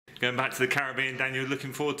Going back to the Caribbean, Daniel,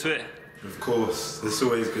 looking forward to it? Of course, it's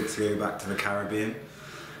always good to go back to the Caribbean.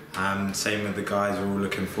 Same with the guys, we're all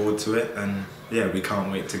looking forward to it, and yeah, we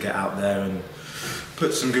can't wait to get out there and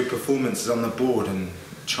put some good performances on the board and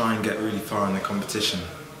try and get really far in the competition.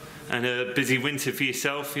 And a busy winter for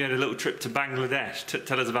yourself. You had a little trip to Bangladesh.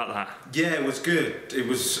 Tell us about that. Yeah, it was good. It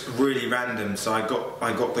was really random. So I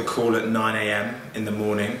got the call at 9 AM in the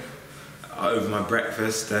morning over my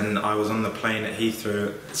breakfast, and I was on the plane at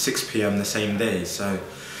Heathrow at 6 PM the same day. So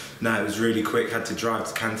no, it was really quick. Had to drive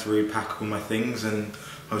to Canterbury, pack all my things, and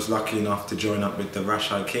I was lucky enough to join up with the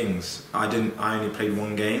Rashai Kings. I only played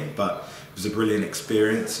one game, but it was a brilliant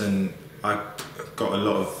experience, and I got a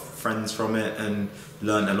lot of friends from it and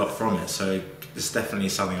learned a lot from it. So it's definitely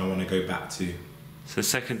something I want to go back to. So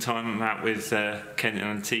second time I'm out with Kent and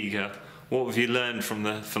Antigua. What have you learned from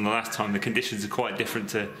the last time? The conditions are quite different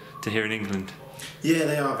to here in England. Yeah,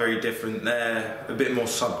 they are very different. They're a bit more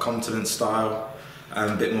subcontinent style,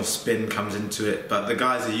 and a bit more spin comes into it. But the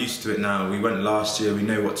guys are used to it now. We went last year, we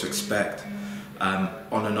know what to expect on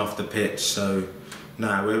and off the pitch. So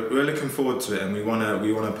no, we're looking forward to it, and we want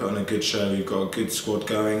to put on a good show. We've got a good squad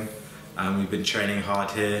going, and we've been training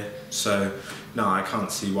hard here. So no, I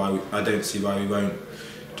don't see why we won't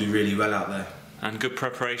do really well out there. And good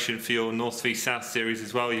preparation for your North v South series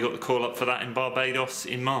as well. You got the call up for that in Barbados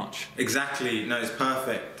in March. Exactly. No, it's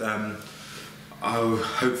perfect. I'll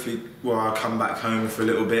come back home for a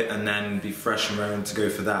little bit and then be fresh and raring to go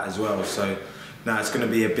for that as well. So now it's going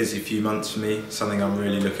to be a busy few months for me. Something I'm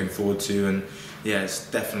really looking forward to, and yeah, it's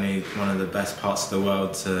definitely one of the best parts of the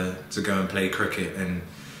world to go and play cricket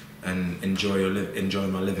and enjoy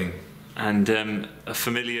my living. And a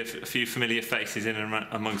few familiar faces in and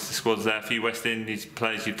amongst the squads there, a few West Indies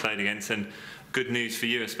players you've played against, and good news for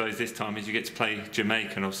you, I suppose, this time is you get to play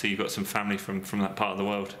Jamaica, and obviously you've got some family from that part of the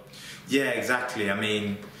world. Yeah, exactly. I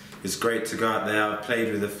mean, it's great to go out there. I've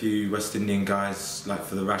played with a few West Indian guys, like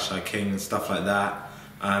for the Rashai King and stuff like that.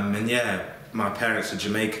 And yeah, my parents are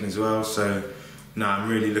Jamaican as well, so no, I'm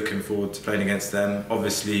really looking forward to playing against them.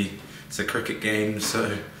 Obviously, it's a cricket game,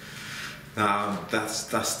 so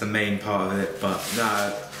that's the main part of it. But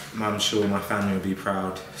no, I'm sure my family will be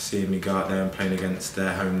proud seeing me go out there and playing against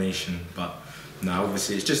their home nation. But no,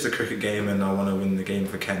 obviously it's just a cricket game, and I want to win the game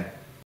for Kent.